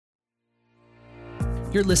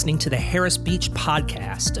You're listening to the Harris Beach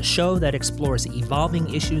Podcast, a show that explores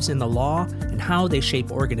evolving issues in the law and how they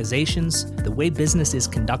shape organizations, the way business is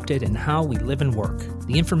conducted, and how we live and work.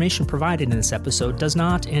 The information provided in this episode does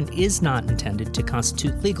not and is not intended to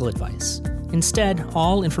constitute legal advice. Instead,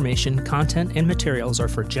 all information, content, and materials are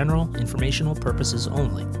for general informational purposes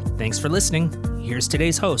only. Thanks for listening. Here's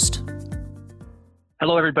today's host.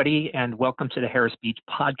 Hello, everybody, and welcome to the Harris Beach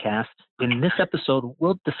Podcast. In this episode,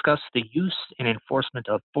 we'll discuss the use and enforcement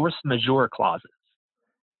of force majeure clauses.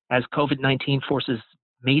 As COVID-19 forces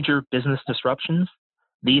major business disruptions,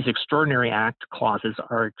 these extraordinary act clauses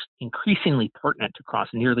are increasingly pertinent across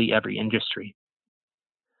nearly every industry.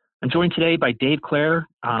 I'm joined today by Dave Clare,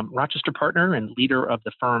 Rochester partner and leader of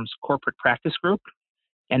the firm's corporate practice group,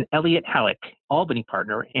 and Elliot Halleck, Albany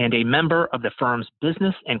partner and a member of the firm's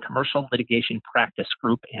business and commercial litigation practice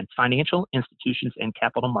group and financial institutions and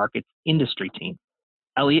capital markets industry team.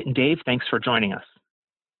 Elliot and Dave, thanks for joining us.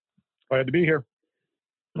 Glad to be here.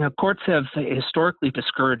 Now, courts have historically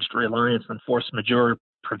discouraged reliance on force majeure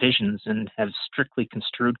provisions and have strictly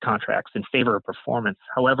construed contracts in favor of performance.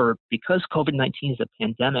 However, because COVID-19 is a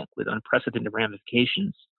pandemic with unprecedented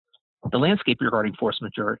ramifications, the landscape regarding force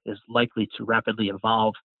majeure is likely to rapidly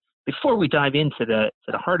evolve. Before we dive into the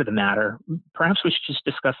heart of the matter, perhaps we should just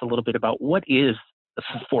discuss a little bit about what is the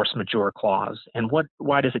force majeure clause and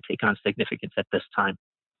why does it take on significance at this time?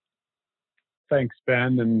 Thanks,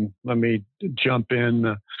 Ben, and let me jump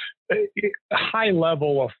in. High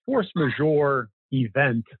level, a force majeure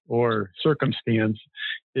event or circumstance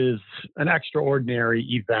is an extraordinary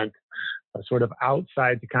event, sort of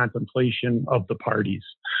outside the contemplation of the parties.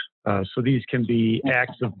 So these can be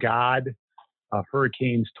acts of God,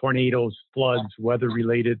 hurricanes, tornadoes, floods,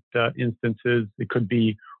 weather-related instances. It could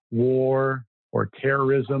be war or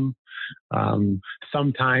terrorism.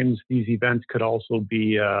 Sometimes these events could also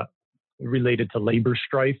be related to labor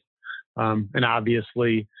strife. And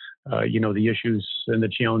obviously, the issues and the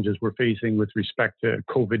challenges we're facing with respect to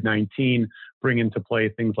COVID-19 bring into play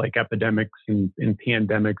things like epidemics and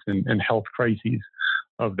pandemics and health crises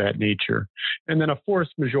of that nature. And then a force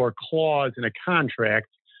majeure clause in a contract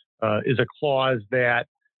is a clause that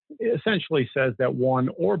essentially says that one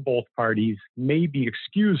or both parties may be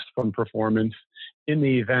excused from performance in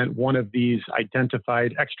the event one of these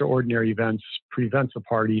identified extraordinary events prevents a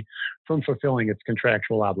party from fulfilling its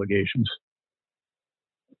contractual obligations.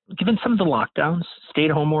 Given some of the lockdowns,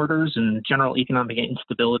 stay-at-home orders, and general economic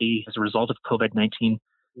instability as a result of COVID-19,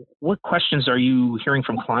 what questions are you hearing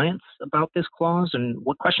from clients about this clause, and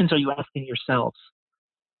what questions are you asking yourselves?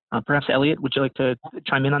 Perhaps, Elliot, would you like to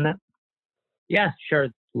chime in on that? Yeah, sure.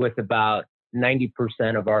 With about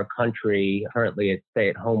 90% of our country currently at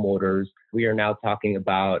stay-at-home orders, we are now talking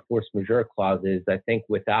about force majeure clauses. I think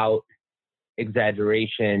without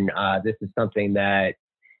exaggeration, this is something that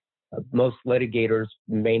most litigators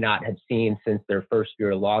may not have seen since their first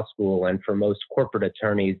year of law school. And for most corporate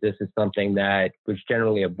attorneys, this is something that was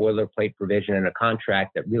generally a boilerplate provision in a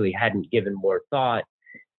contract that really hadn't given more thought.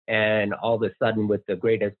 And all of a sudden, with the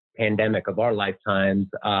greatest pandemic of our lifetimes,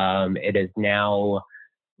 it is now,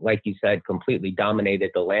 like you said, completely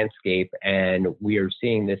dominated the landscape. And we are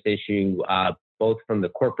seeing this issue both from the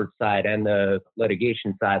corporate side and the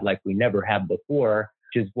litigation side like we never have before,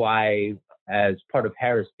 which is why, as part of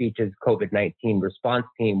Harris Beach's COVID-19 response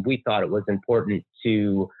team, we thought it was important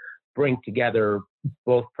to bring together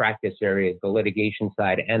both practice areas, the litigation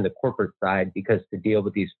side and the corporate side, because to deal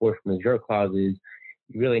with these force majeure clauses,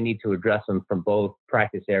 you really need to address them from both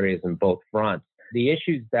practice areas and both fronts. The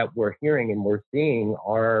issues that we're hearing and we're seeing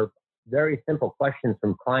are very simple questions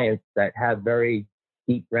from clients that have very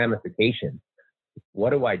deep ramifications. What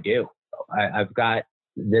do I do? I've got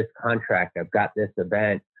this contract, I've got this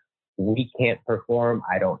event. We can't perform.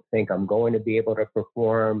 I don't think I'm going to be able to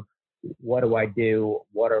perform. What do I do?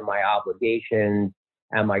 What are my obligations?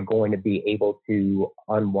 Am I going to be able to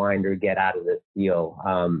unwind or get out of this deal?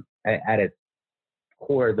 At its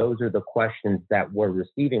core, those are the questions that we're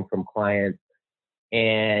receiving from clients.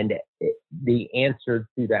 And the answer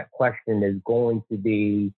to that question is going to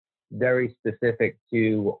be very specific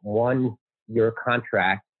to, one, your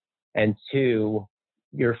contract, and two,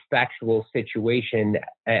 your factual situation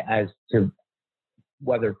as to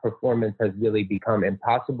whether performance has really become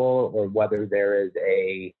impossible or whether there is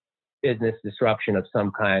a business disruption of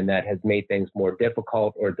some kind that has made things more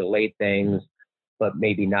difficult or delayed things, but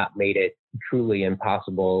maybe not made it truly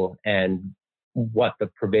impossible, and what the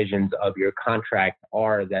provisions of your contract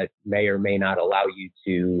are that may or may not allow you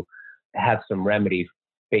to have some remedy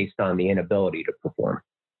based on the inability to perform.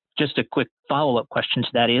 Just a quick follow-up question to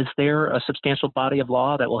that. Is there a substantial body of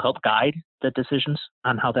law that will help guide the decisions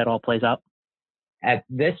on how that all plays out? At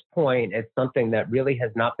this point, it's something that really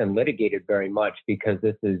has not been litigated very much because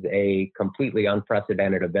this is a completely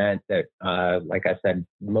unprecedented event that, like I said,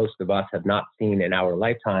 most of us have not seen in our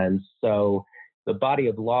lifetimes. So the body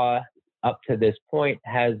of law up to this point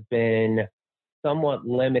has been somewhat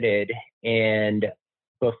limited. And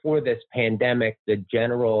before this pandemic, the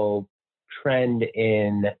general trend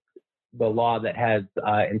in the law that has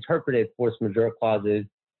interpreted force majeure clauses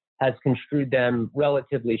has construed them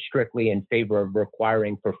relatively strictly in favor of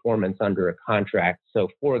requiring performance under a contract. So,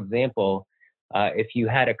 for example, if you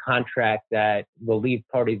had a contract that relieved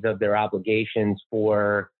parties of their obligations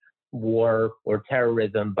for war or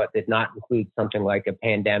terrorism, but did not include something like a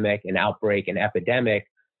pandemic, an outbreak, an epidemic,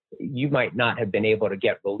 you might not have been able to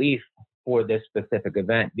get relief for this specific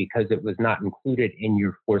event because it was not included in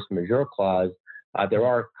your force majeure clause. There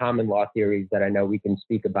are common law theories that I know we can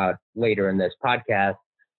speak about later in this podcast,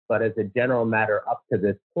 but as a general matter, up to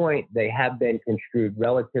this point, they have been construed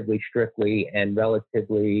relatively strictly and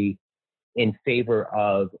relatively in favor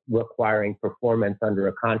of requiring performance under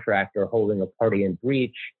a contract or holding a party in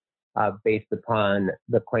breach based upon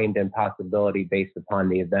the claimed impossibility based upon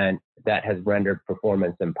the event that has rendered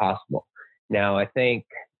performance impossible. Now, I think,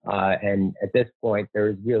 and at this point, there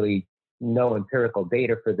is really no empirical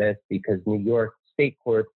data for this because New York state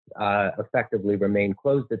courts effectively remain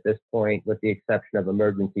closed at this point with the exception of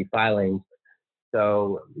emergency filings.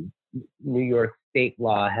 So New York state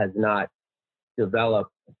law has not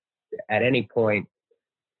developed at any point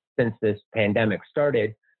since this pandemic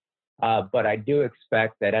started. But I do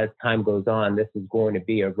expect that as time goes on, this is going to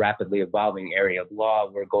be a rapidly evolving area of law.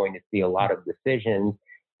 We're going to see a lot of decisions.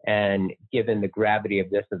 And given the gravity of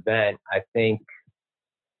this event, I think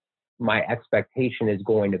my expectation is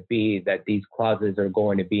going to be that these clauses are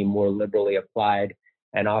going to be more liberally applied.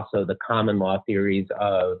 And also the common law theories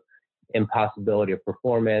of impossibility of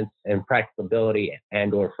performance, impracticability,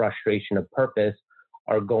 and or frustration of purpose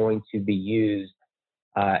are going to be used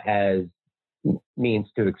as means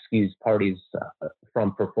to excuse parties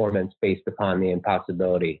from performance based upon the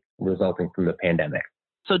impossibility resulting from the pandemic.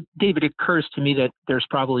 So, David, it occurs to me that there's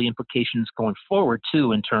probably implications going forward,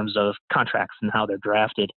 too, in terms of contracts and how they're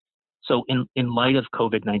drafted. So in light of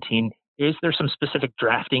COVID-19, is there some specific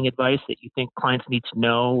drafting advice that you think clients need to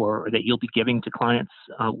know or that you'll be giving to clients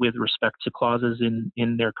with respect to clauses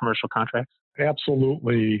in their commercial contracts?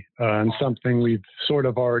 Absolutely. And something we've sort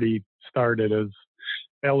of already started, as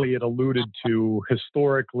Elliot alluded to.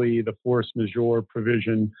 Historically, the force majeure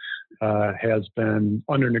provision has been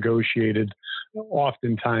undernegotiated,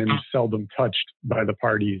 oftentimes seldom touched by the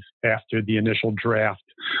parties after the initial draft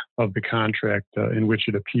of the contract in which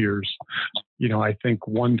it appears. I think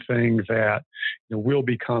one thing that will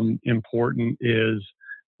become important is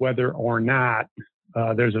whether or not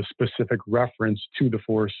there's a specific reference to the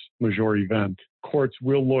force majeure event. Courts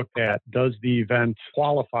will look at, does the event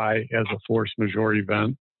qualify as a force majeure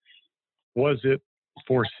event? Was it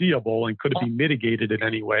foreseeable and could it be mitigated in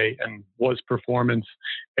any way? And was performance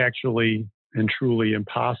actually and truly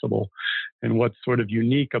impossible? And what's sort of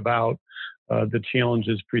unique about the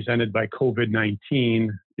challenges presented by COVID-19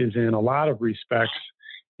 is in a lot of respects,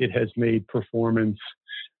 it has made performance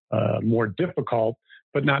more difficult,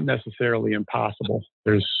 but not necessarily impossible.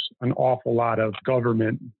 There's an awful lot of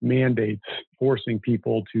government mandates forcing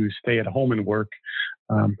people to stay at home and work,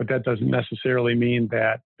 but that doesn't necessarily mean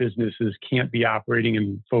that businesses can't be operating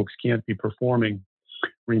and folks can't be performing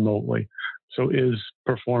remotely. So is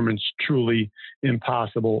performance truly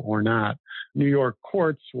impossible or not? New York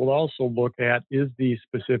courts will also look at, is the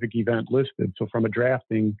specific event listed? So from a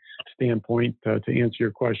drafting standpoint, to answer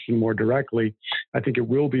your question more directly, I think it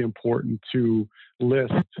will be important to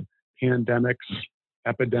list pandemics,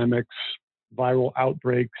 epidemics, viral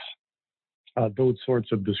outbreaks, those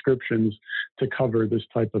sorts of descriptions to cover this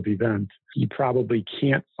type of event. You probably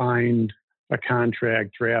can't find a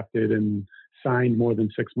contract drafted and signed more than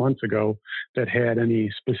 6 months ago that had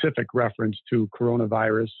any specific reference to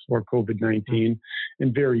coronavirus or COVID-19,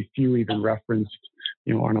 and very few even referenced,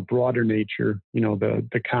 on a broader nature,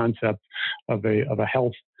 the concept of a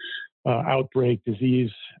health outbreak,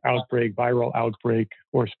 disease outbreak, viral outbreak,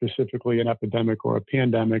 or specifically an epidemic or a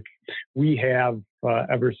pandemic. We have,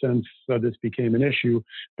 ever since this became an issue,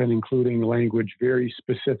 been including language very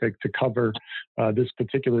specific to cover this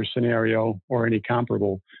particular scenario or any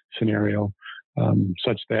comparable scenario,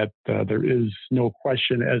 such that there is no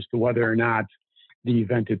question as to whether or not the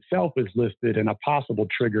event itself is listed in a possible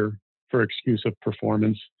trigger for excuse of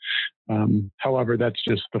performance. However, that's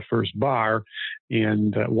just the first bar.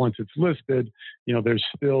 And once it's listed, there's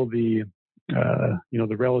still the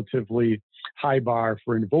the relatively high bar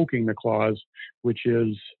for invoking the clause, which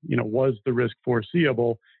is, was the risk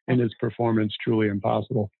foreseeable and is performance truly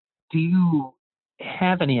impossible? Do you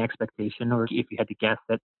have any expectation, or if you had to guess,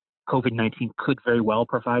 that COVID-19 could very well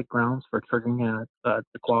provide grounds for triggering the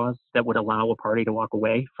clause that would allow a party to walk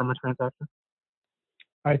away from a transaction?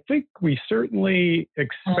 I think we certainly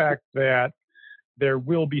expect that there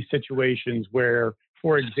will be situations where,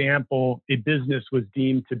 for example, a business was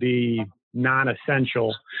deemed to be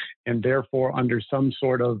non-essential and therefore under some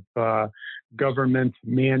sort of government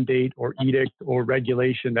mandate or edict or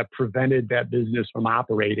regulation that prevented that business from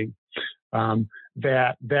operating,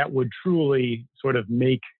 that would truly sort of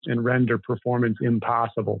make and render performance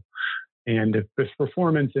impossible. And if this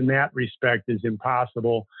performance in that respect is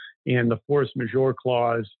impossible and the force majeure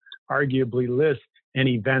clause arguably lists an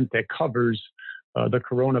event that covers the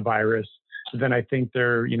coronavirus, then I think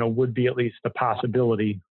there, would be at least the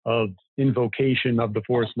possibility of invocation of the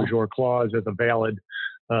force majeure clause as a valid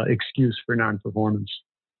excuse for non-performance.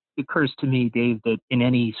 It occurs to me, Dave, that in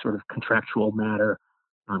any sort of contractual matter,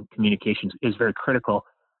 communications is very critical.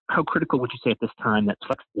 How critical would you say at this time that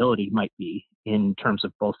flexibility might be in terms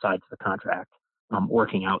of both sides of the contract,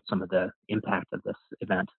 working out some of the impact of this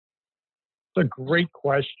event? It's a great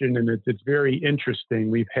question, and it's very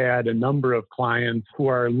interesting. We've had a number of clients who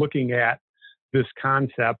are looking at this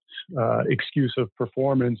concept, excuse of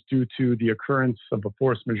performance due to the occurrence of a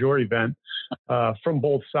force majeure event from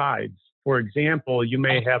both sides. For example, you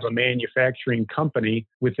may have a manufacturing company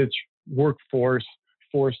with its workforce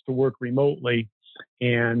forced to work remotely,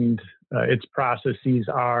 and its processes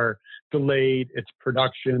are delayed, its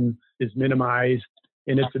production is minimized,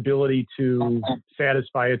 and its ability to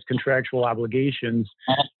satisfy its contractual obligations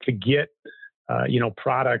to get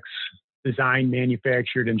products designed,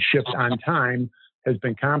 manufactured, and shipped on time has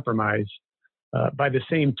been compromised. By the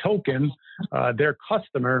same token, their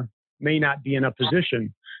customer may not be in a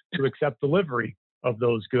position to accept delivery of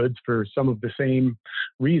those goods for some of the same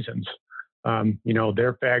reasons.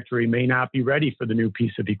 Their factory may not be ready for the new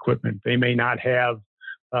piece of equipment. They may not have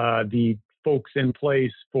the folks in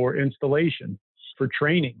place for installation, for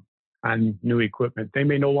training on new equipment. They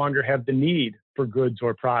may no longer have the need for goods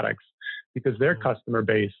or products because their customer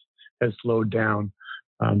base has slowed down.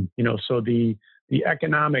 So the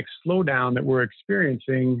economic slowdown that we're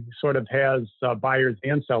experiencing sort of has buyers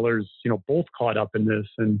and sellers, both caught up in this.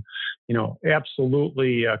 And,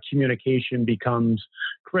 absolutely communication becomes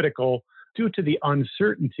critical due to the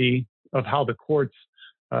uncertainty of how the courts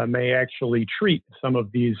may actually treat some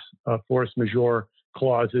of these force majeure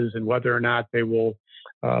clauses and whether or not they will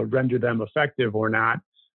render them effective or not.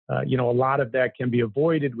 A lot of that can be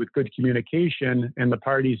avoided with good communication, and the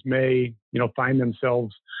parties may, find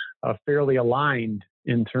themselves fairly aligned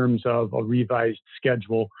in terms of a revised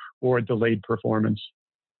schedule or delayed performance.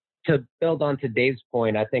 To build on to Dave's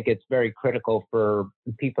point, I think it's very critical for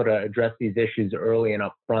people to address these issues early and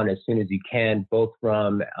upfront as soon as you can, both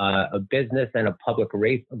from a business and a public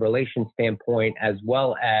relations standpoint, as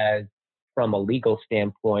well as from a legal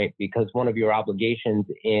standpoint, because one of your obligations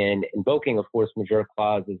in invoking a force majeure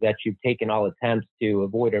clause is that you've taken all attempts to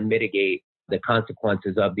avoid or mitigate the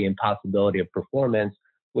consequences of the impossibility of performance,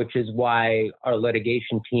 which is why our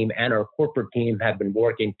litigation team and our corporate team have been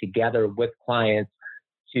working together with clients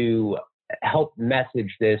to help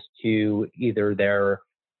message this to either their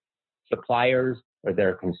suppliers or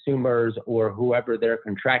their consumers or whoever they're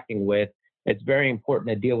contracting with. It's very important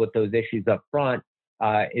to deal with those issues up front.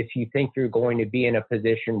 If you think you're going to be in a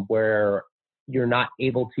position where you're not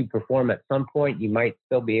able to perform at some point, you might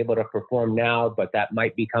still be able to perform now, but that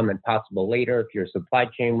might become impossible later if your supply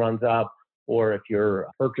chain runs up or if your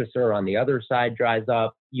purchaser on the other side dries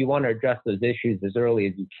up. You want to address those issues as early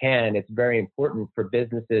as you can. It's very important for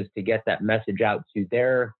businesses to get that message out to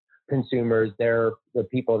their consumers, the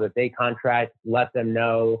people that they contract, let them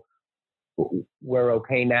know we're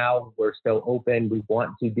okay now, we're still open, we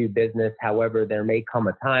want to do business. However, there may come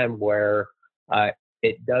a time where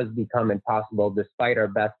it does become impossible despite our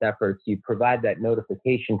best efforts. You provide that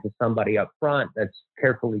notification to somebody up front that's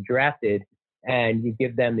carefully drafted, and you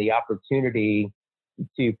give them the opportunity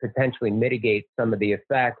to potentially mitigate some of the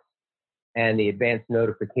effects and the advanced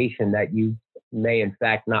notification that you may in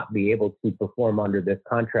fact not be able to perform under this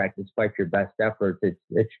contract despite your best efforts.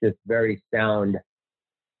 It's just very sound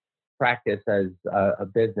practice as a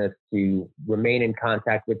business to remain in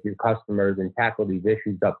contact with your customers and tackle these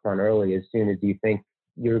issues up front early as soon as you think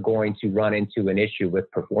you're going to run into an issue with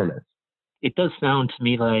performance. It does sound to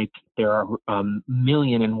me like there are a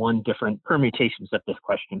million and one different permutations of this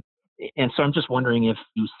question. And so I'm just wondering if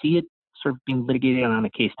you see it sort of being litigated on a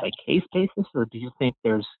case-by-case basis, or do you think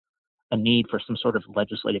there's a need for some sort of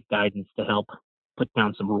legislative guidance to help put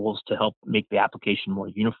down some rules to help make the application more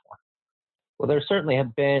uniform? Well, there certainly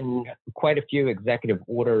have been quite a few executive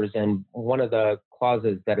orders, and one of the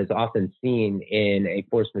clauses that is often seen in a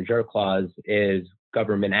force majeure clause is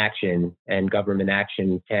government action, and government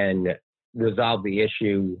action can resolve the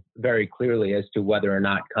issue very clearly as to whether or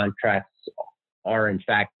not contracts are in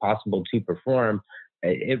fact possible to perform.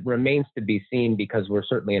 It remains to be seen, because we're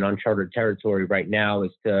certainly in uncharted territory right now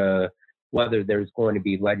as to whether there's going to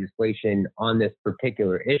be legislation on this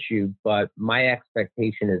particular issue. But my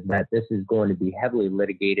expectation is that this is going to be heavily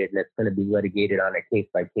litigated, and it's going to be litigated on a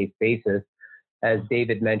case-by-case basis. As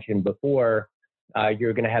David mentioned before,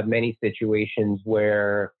 you're going to have many situations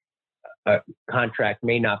where a contract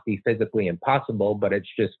may not be physically impossible, but it's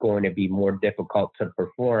just going to be more difficult to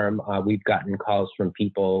perform. We've gotten calls from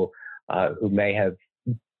people who may have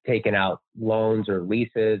taken out loans or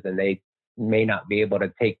leases, and they may not be able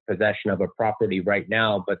to take possession of a property right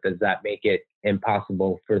now, but does that make it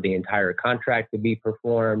impossible for the entire contract to be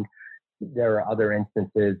performed? There are other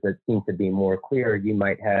instances that seem to be more clear. You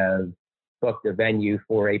might have booked a venue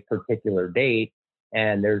for a particular date,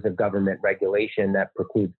 and there's a government regulation that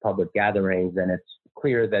precludes public gatherings, and it's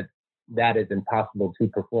clear that that is impossible to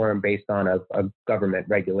perform based on a government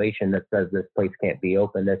regulation that says this place can't be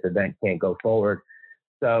open, this event can't go forward.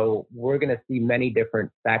 So we're going to see many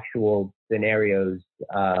different factual scenarios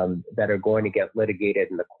that are going to get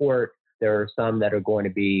litigated in the court. There are some that are going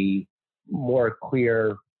to be more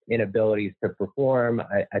clear inabilities to perform.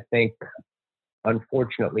 I think,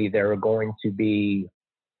 unfortunately, there are going to be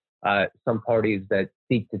some parties that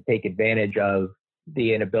seek to take advantage of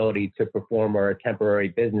the inability to perform or a temporary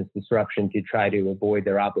business disruption to try to avoid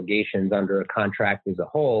their obligations under a contract as a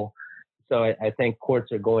whole. So I think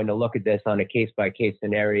courts are going to look at this on a case-by-case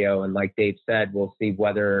scenario. And like Dave said, we'll see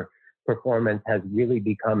whether performance has really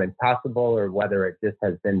become impossible or whether it just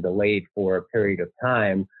has been delayed for a period of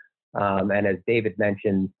time. And as David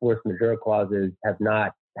mentioned, force majeure clauses have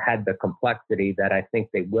not had the complexity that I think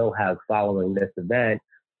they will have following this event,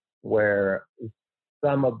 where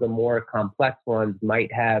some of the more complex ones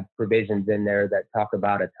might have provisions in there that talk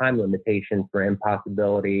about a time limitation for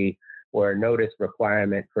impossibility or a notice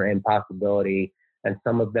requirement for impossibility. And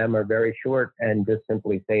some of them are very short and just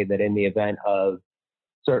simply say that in the event of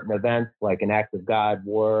certain events like an act of God,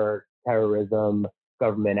 war, terrorism,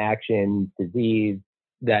 government action, disease,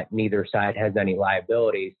 that neither side has any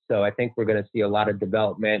liability. So I think we're going to see a lot of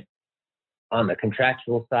development on the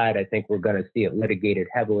contractual side. I think we're going to see it litigated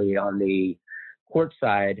heavily on the court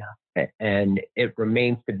side. And it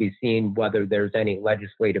remains to be seen whether there's any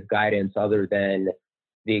legislative guidance other than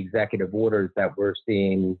the executive orders that we're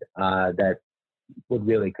seeing that would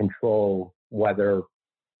really control whether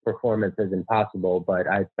performance is impossible. But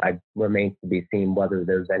I remains to be seen whether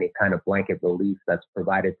there's any kind of blanket relief that's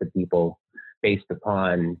provided to people based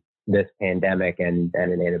upon this pandemic and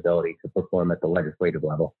an inability to perform at the legislative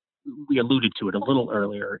level. We alluded to it a little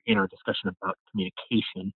earlier in our discussion about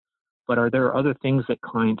communication, but are there other things that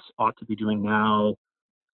clients ought to be doing now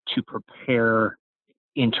to prepare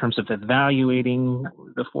in terms of evaluating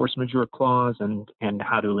the force majeure clause and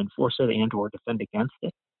how to enforce it and or defend against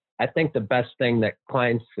it? I think the best thing that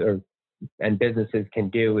clients and businesses can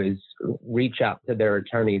do is reach out to their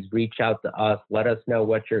attorneys, reach out to us, let us know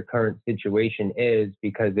what your current situation is,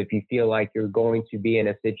 because if you feel like you're going to be in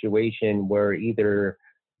a situation where either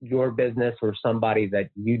your business or somebody that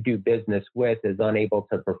you do business with is unable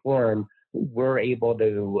to perform, we're able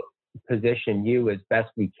to position you as best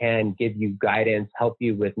we can, give you guidance, help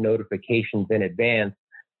you with notifications in advance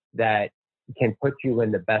that can put you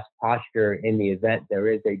in the best posture in the event there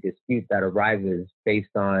is a dispute that arises based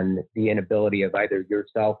on the inability of either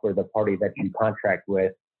yourself or the party that you contract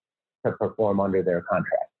with to perform under their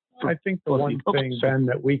contract. I think the one thing, Ben,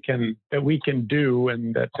 that we can do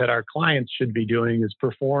and that our clients should be doing is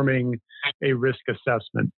performing a risk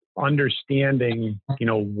assessment, understanding,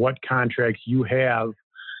 what contracts you have,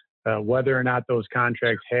 whether or not those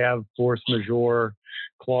contracts have force majeure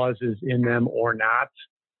clauses in them or not.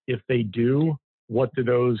 If they do, what do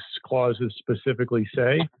those clauses specifically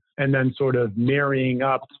say? And then sort of marrying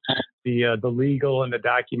up the legal and the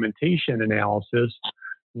documentation analysis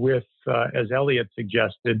with, as Elliot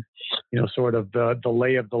suggested, sort of the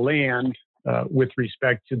lay of the land with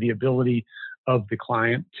respect to the ability of the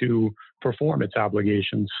client to perform its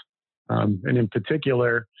obligations. And in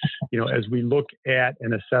particular, as we look at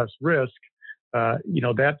and assess risk,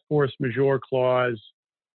 that force majeure clause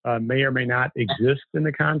may or may not exist in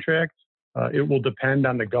the contract. It will depend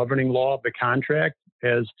on the governing law of the contract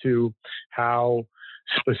as to how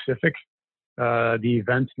specific the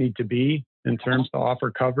events need to be in terms to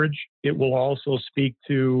offer coverage. It will also speak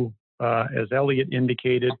to, as Elliot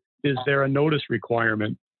indicated, is there a notice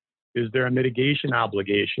requirement? Is there a mitigation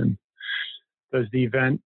obligation? Does the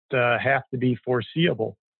event have to be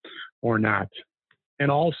foreseeable or not? And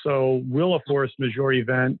also, will a force majeure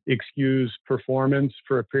event excuse performance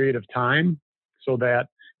for a period of time so that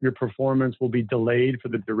your performance will be delayed for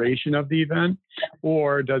the duration of the event?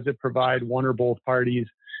 Or does it provide one or both parties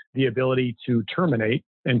the ability to terminate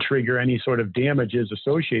and trigger any sort of damages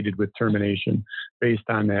associated with termination based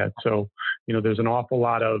on that? So, there's an awful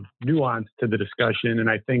lot of nuance to the discussion. And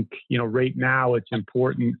I think, right now it's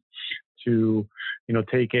important to,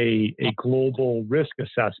 take a global risk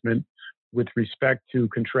assessment with respect to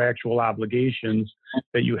contractual obligations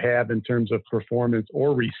that you have in terms of performance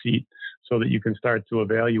or receipt, so that you can start to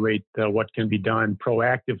evaluate what can be done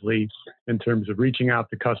proactively in terms of reaching out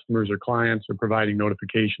to customers or clients or providing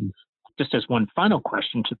notifications. Just as one final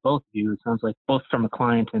question to both of you, it sounds like both from a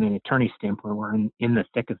client and an attorney standpoint, we're in the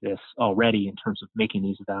thick of this already in terms of making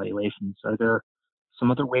these evaluations. Are there some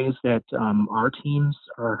other ways that our teams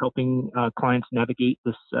are helping clients navigate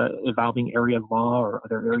this evolving area of law, or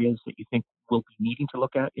other areas that you think we'll be needing to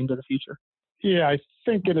look at into the future? Yeah, I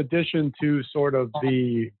think in addition to sort of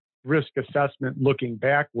the risk assessment looking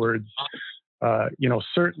backwards,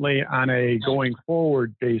 certainly on a going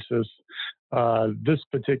forward basis, this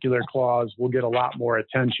particular clause will get a lot more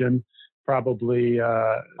attention, probably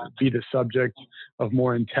be the subject of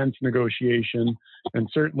more intense negotiation. And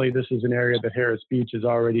certainly this is an area that Harris Beach is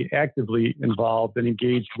already actively involved and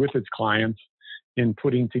engaged with its clients in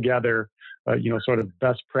putting together, sort of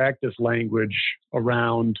best practice language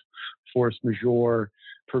around force majeure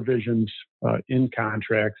provisions in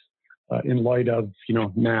contracts in light of,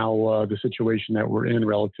 now the situation that we're in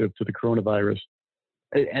relative to the coronavirus.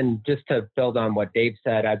 And just to build on what Dave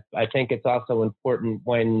said, I think it's also important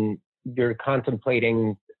when you're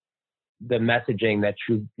contemplating the messaging that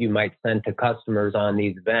you might send to customers on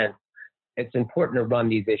these events. It's important to run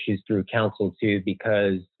these issues through counsel too,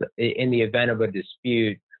 because in the event of a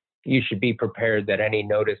dispute, you should be prepared that any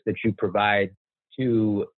notice that you provide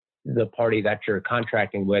to the party that you're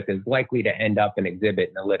contracting with is likely to end up an exhibit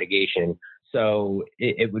in a litigation. So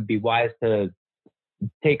it would be wise to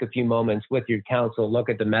take a few moments with your counsel, look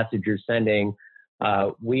at the message you're sending.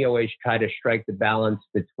 We always try to strike the balance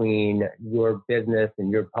between your business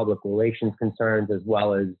and your public relations concerns, as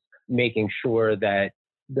well as making sure that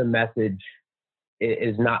the message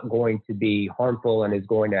is not going to be harmful and is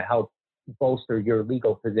going to help bolster your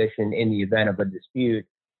legal position in the event of a dispute,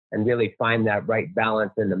 and really find that right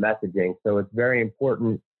balance in the messaging. So it's very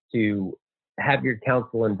important to have your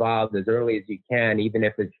counsel involved as early as you can, even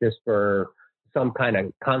if it's just for some kind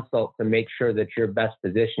of consult, to make sure that you're best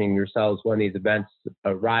positioning yourselves when these events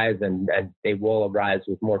arise, and they will arise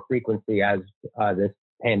with more frequency as this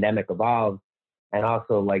pandemic evolves. And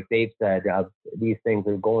also, like Dave said, these things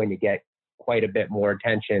are going to get quite a bit more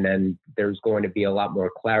attention, and there's going to be a lot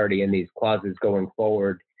more clarity in these clauses going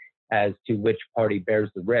forward as to which party bears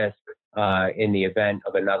the risk in the event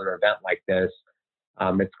of another event like this.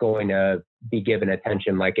 It's going to be given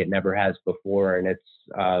attention like it never has before, and it's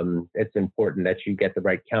important that you get the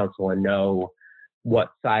right counsel and know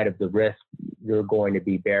what side of the risk you're going to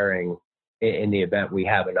be bearing in the event we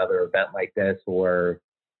have another event like this, or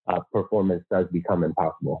performance does become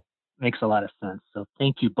impossible. Makes a lot of sense. So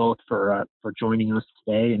thank you both for joining us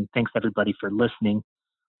today, and thanks everybody for listening.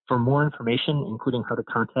 For more information, including how to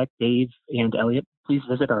contact Dave and Elliot, please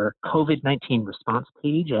visit our COVID-19 response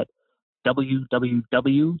page at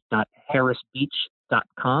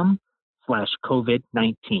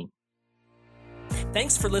www.harrisbeach.com/COVID-19.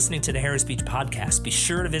 Thanks for listening to the Harris Beach Podcast. Be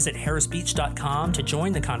sure to visit harrisbeach.com to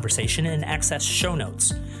join the conversation and access show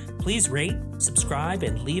notes. Please rate, subscribe,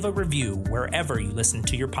 and leave a review wherever you listen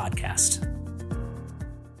to your podcast.